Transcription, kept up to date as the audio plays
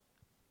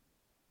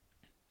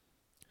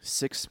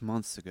6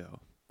 months ago,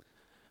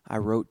 I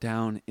wrote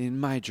down in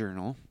my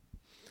journal,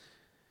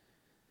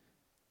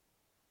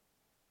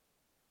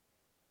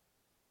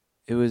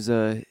 it was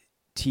a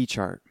T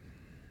chart.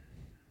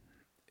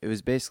 It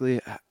was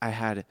basically, I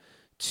had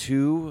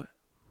 2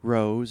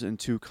 rows and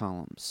 2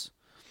 columns.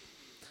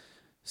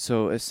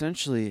 So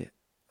essentially,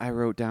 I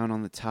wrote down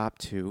on the top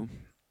 2,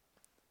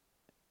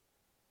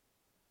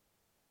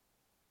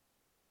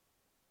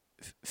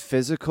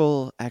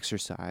 physical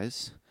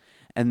exercise,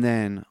 and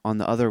then on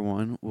the other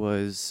one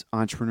was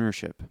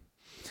entrepreneurship.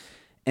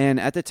 And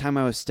at the time,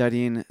 I was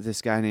studying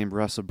this guy named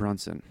Russell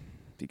Brunson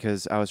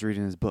because I was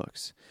reading his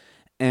books.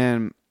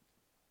 And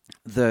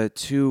the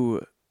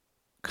 2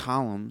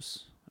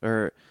 columns,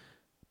 or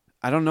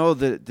I don't know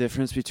the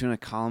difference between a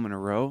column and a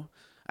row.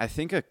 I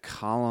think a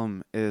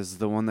column is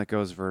the one that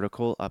goes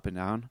vertical up and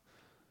down.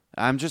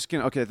 I'm just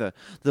going to, okay,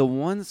 the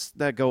ones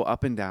that go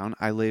up and down,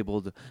 I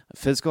labeled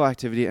physical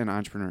activity and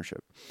entrepreneurship.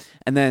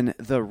 And then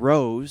the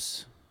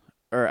rows,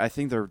 or I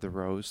think they're the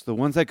rows, the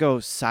ones that go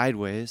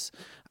sideways,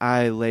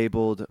 I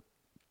labeled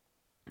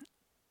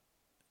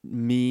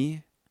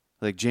me,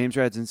 like James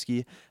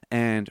Radzinski,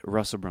 and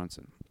Russell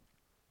Brunson.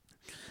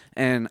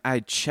 And I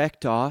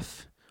checked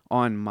off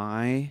on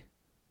my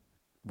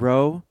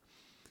row,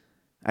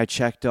 I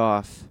checked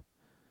off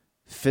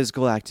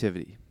physical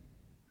activity.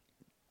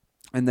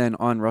 And then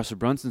on Russell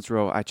Brunson's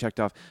row, I checked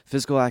off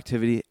physical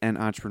activity and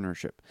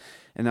entrepreneurship.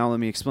 And now let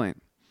me explain.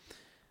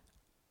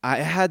 I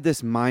had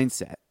this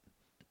mindset.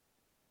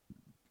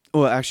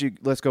 Well, actually,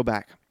 let's go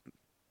back.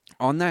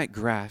 On that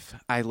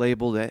graph, I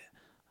labeled it,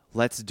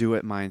 let's do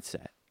it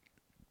mindset.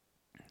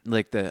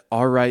 Like the,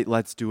 all right,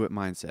 let's do it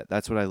mindset.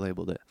 That's what I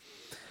labeled it.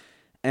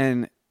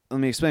 And let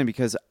me explain,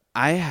 because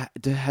I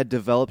had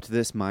developed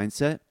this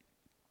mindset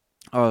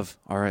of,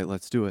 all right,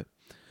 let's do it,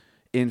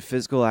 in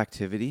physical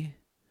activity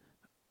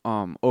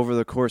over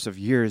the course of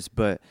years,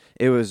 but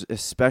it was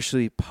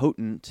especially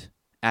potent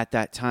at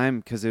that time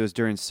because it was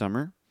during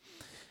summer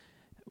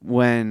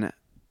when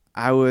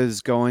I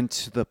was going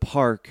to the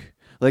park.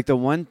 Like I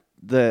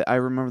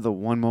remember the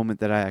one moment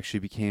that I actually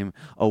became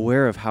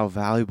aware of how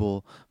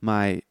valuable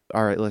my,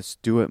 all right, let's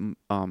do it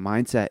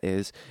mindset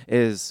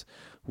is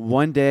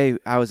one day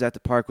I was at the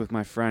park with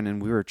my friend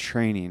and we were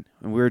training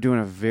and we were doing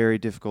a very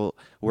difficult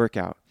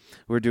workout.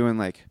 We were doing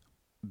like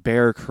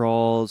bear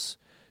crawls,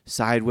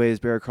 sideways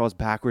bear crawls,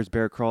 backwards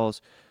bear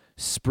crawls,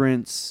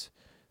 sprints,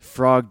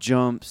 frog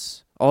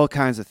jumps, all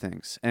kinds of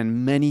things,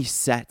 and many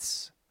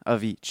sets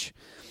of each.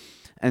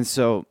 And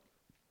so,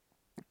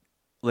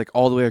 like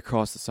all the way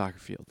across the soccer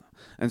field.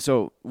 And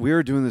so we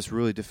were doing this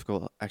really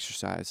difficult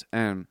exercise,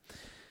 and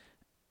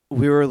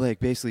we were like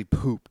basically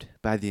pooped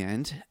by the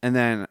end. And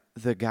then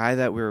the guy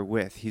that we were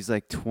with, he's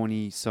like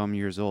 20 some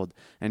years old,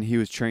 and he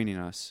was training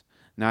us.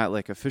 Not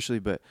like officially,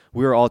 but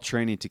we were all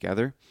training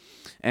together.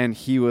 And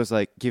he was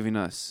like giving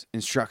us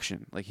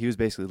instruction. Like he was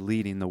basically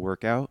leading the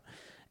workout.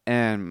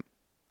 And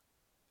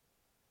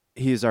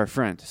he is our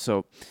friend.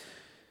 So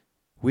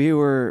we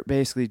were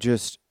basically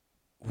just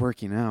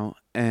working out.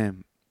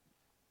 And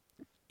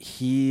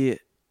we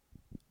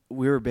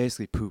were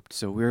basically pooped.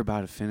 So we were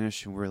about to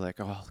finish. And we were like,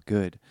 oh,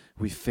 good.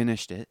 We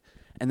finished it.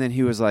 And then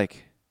he was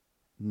like,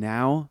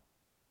 now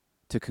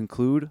to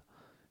conclude,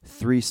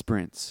 3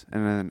 sprints.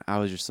 And then I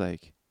was just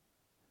like,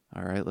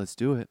 all right, let's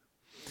do it.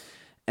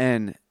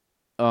 And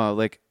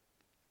like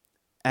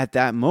at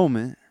that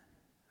moment,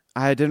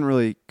 I didn't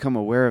really come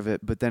aware of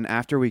it. But then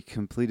after we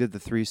completed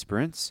the 3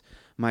 sprints,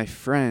 my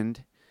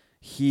friend,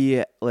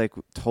 he like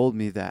told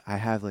me that I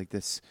have like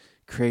this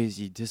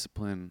crazy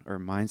discipline or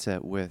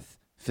mindset with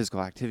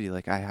physical activity.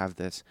 Like I have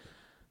this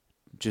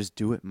just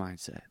do it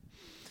mindset.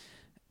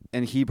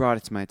 And he brought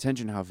it to my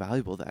attention how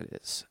valuable that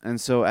is. And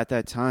so at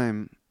that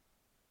time,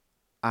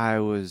 I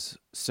was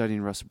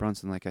studying Russell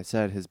Brunson, like I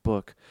said, his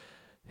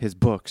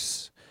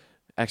books,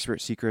 Expert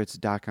Secrets,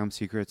 .com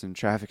Secrets, and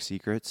Traffic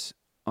Secrets.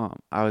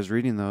 I was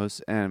reading those,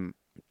 and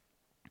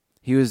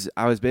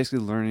I was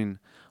basically learning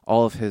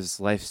all of his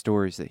life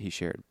stories that he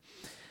shared.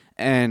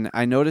 And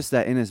I noticed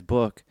that in his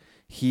book,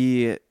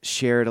 he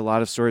shared a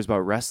lot of stories about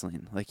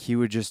wrestling. Like he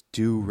would just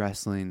do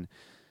wrestling,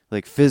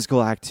 like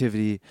physical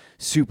activity,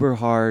 super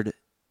hard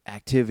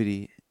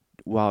activity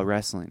while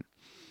wrestling.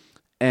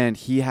 And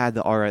he had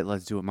the all right,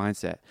 let's do it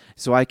mindset.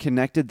 So I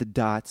connected the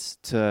dots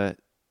to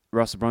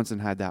Russell Brunson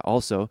had that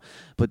also.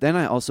 But then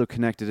I also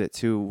connected it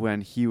to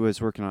when he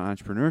was working on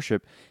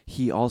entrepreneurship,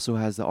 he also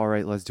has the all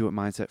right, let's do it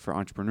mindset for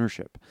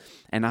entrepreneurship.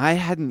 And I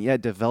hadn't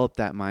yet developed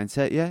that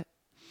mindset yet.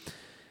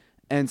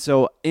 And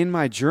so in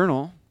my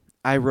journal,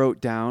 I wrote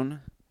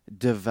down,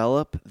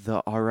 develop the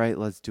all right,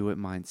 let's do it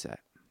mindset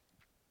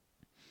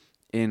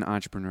in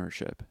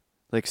entrepreneurship.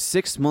 Like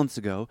 6 months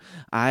ago,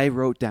 I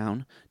wrote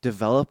down,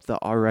 develop the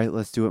all right,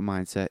 let's do it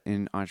mindset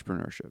in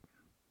entrepreneurship.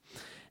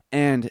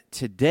 And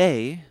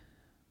today,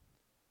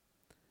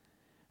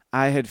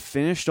 I had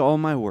finished all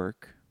my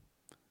work,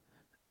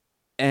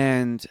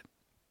 and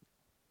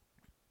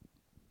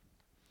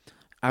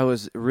I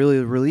was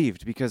really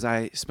relieved because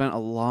I spent a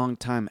long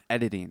time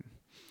editing.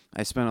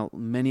 I spent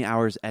many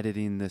hours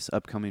editing this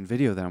upcoming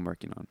video that I'm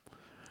working on.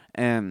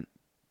 And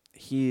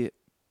he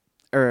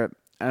or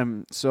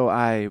so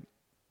I'm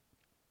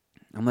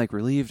like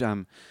relieved.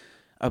 I'm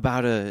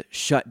about to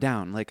shut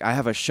down. Like I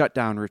have a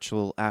shutdown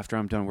ritual after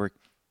I'm done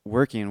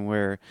working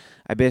where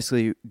I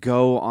basically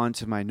go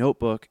onto my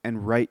notebook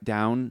and write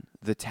down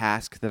the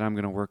task that I'm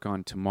going to work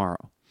on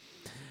tomorrow.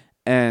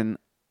 And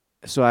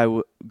so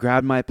I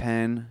grabbed my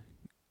pen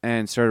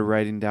and started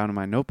writing down in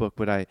my notebook,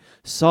 but I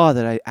saw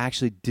that I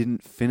actually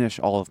didn't finish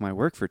all of my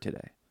work for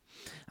today.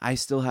 I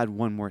still had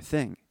one more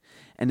thing,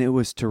 and it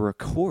was to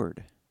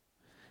record.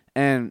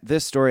 And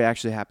this story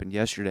actually happened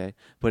yesterday,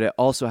 but it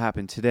also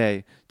happened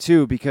today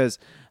too, because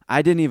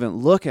I didn't even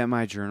look at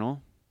my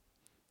journal.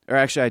 Or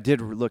actually, I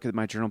did look at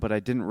my journal, but I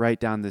didn't write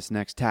down this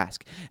next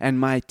task. And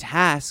my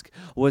task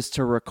was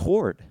to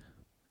record.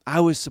 I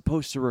was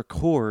supposed to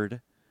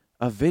record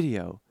a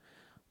video,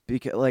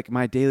 because like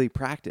my daily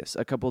practice.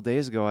 A couple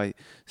days ago, I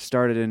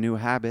started a new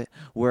habit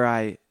where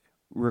I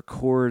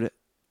record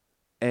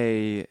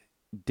a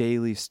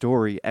daily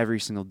story every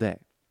single day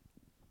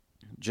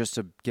just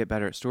to get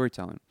better at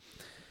storytelling.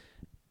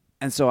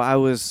 And so I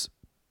was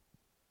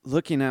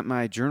looking at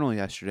my journal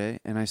yesterday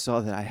and I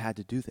saw that I had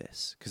to do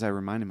this because I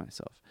reminded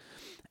myself.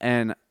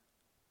 And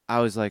I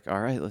was like, all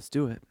right, let's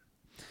do it.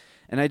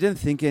 And I didn't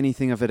think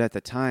anything of it at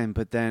the time,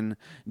 but then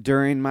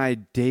during my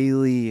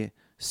daily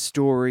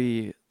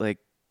story, like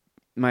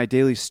my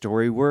daily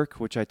story work,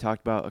 which I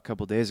talked about a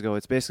couple days ago,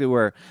 it's basically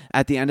where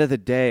at the end of the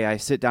day, I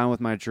sit down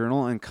with my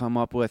journal and come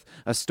up with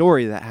a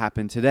story that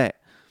happened today.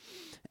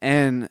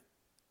 And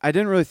I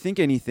didn't really think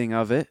anything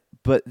of it,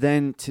 but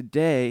then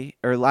today,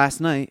 or last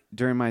night,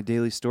 during my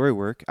daily story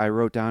work, I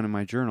wrote down in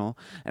my journal,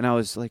 and I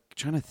was like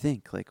trying to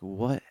think, like,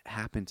 what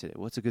happened today?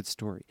 What's a good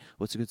story?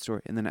 What's a good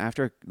story? And then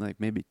after like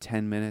maybe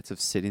 10 minutes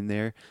of sitting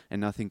there and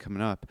nothing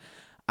coming up,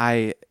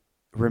 I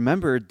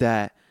remembered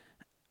that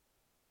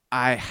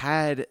I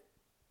had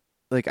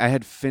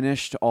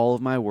finished all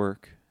of my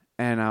work,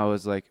 and I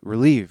was like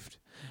relieved.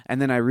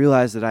 And then I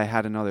realized that I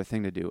had another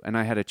thing to do, and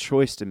I had a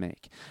choice to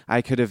make.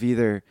 I could have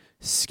either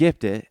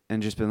skipped it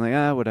and just been like,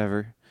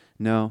 whatever,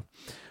 no.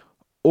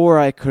 Or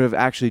I could have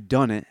actually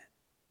done it,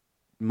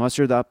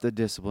 mustered up the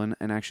discipline,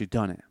 and actually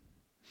done it.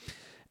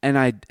 And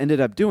I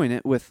ended up doing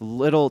it with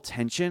little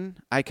tension.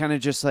 I kind of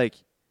just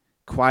like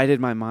quieted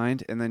my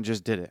mind and then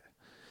just did it.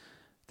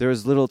 There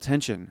was little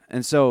tension.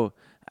 And so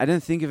I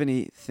didn't think of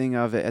anything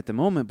of it at the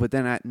moment, but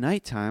then at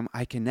nighttime,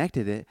 I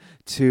connected it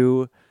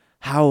to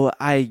how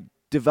I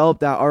developed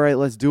that, all right,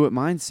 let's do it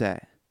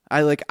mindset.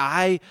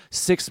 I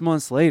 6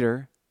 months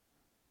later,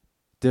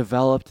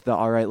 developed the,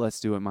 all right, let's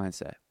do it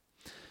mindset.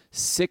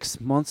 6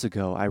 months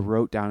ago, I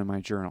wrote down in my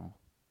journal,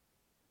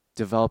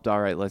 developed,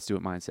 all right, let's do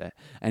it mindset.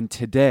 And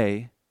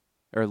today,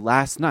 or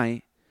last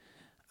night,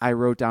 I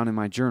wrote down in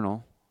my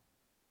journal,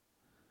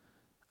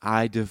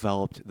 I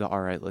developed the, all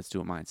right, let's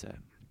do it mindset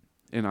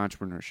in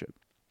entrepreneurship.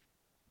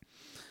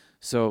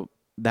 So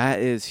that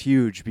is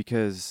huge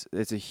because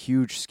it's a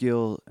huge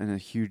skill and a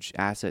huge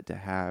asset to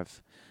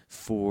have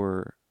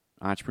for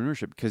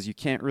entrepreneurship, because you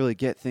can't really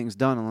get things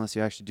done unless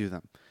you actually do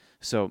them.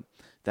 So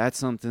that's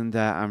something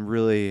that I'm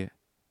really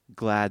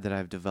glad that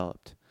I've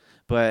developed.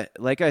 But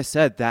like I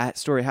said, that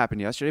story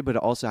happened yesterday, but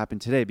it also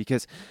happened today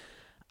because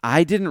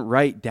I didn't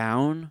write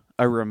down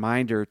a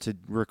reminder to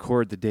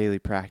record the daily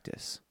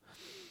practice.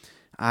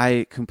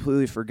 I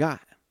completely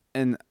forgot.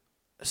 And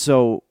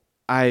so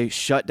I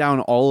shut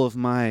down all of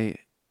my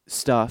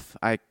stuff.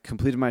 I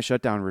completed my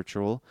shutdown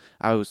ritual.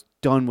 I was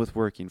done with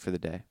working for the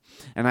day.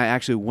 And I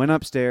actually went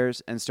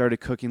upstairs and started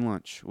cooking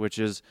lunch, which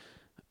is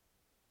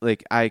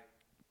like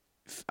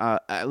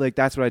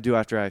that's what I do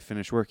after I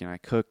finish working. I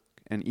cook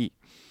and eat.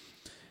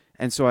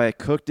 And so I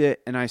cooked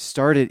it and I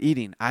started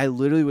eating. I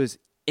literally was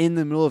in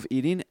the middle of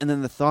eating and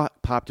then the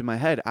thought popped in my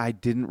head, I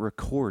didn't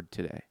record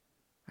today.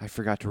 I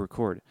forgot to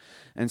record.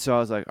 And so I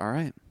was like, all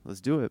right,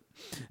 let's do it.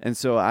 And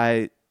so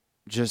I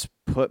just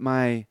put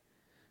my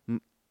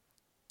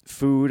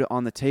food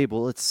on the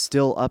table. It's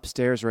still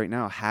upstairs right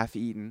now, half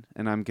eaten,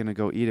 and I'm going to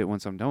go eat it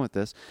once I'm done with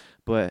this.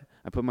 But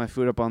I put my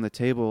food up on the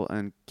table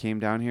and came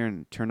down here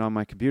and turned on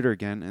my computer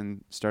again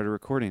and started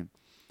recording.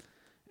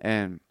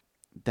 And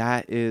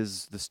that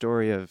is the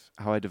story of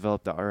how I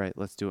developed the, all right,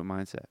 let's do it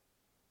mindset.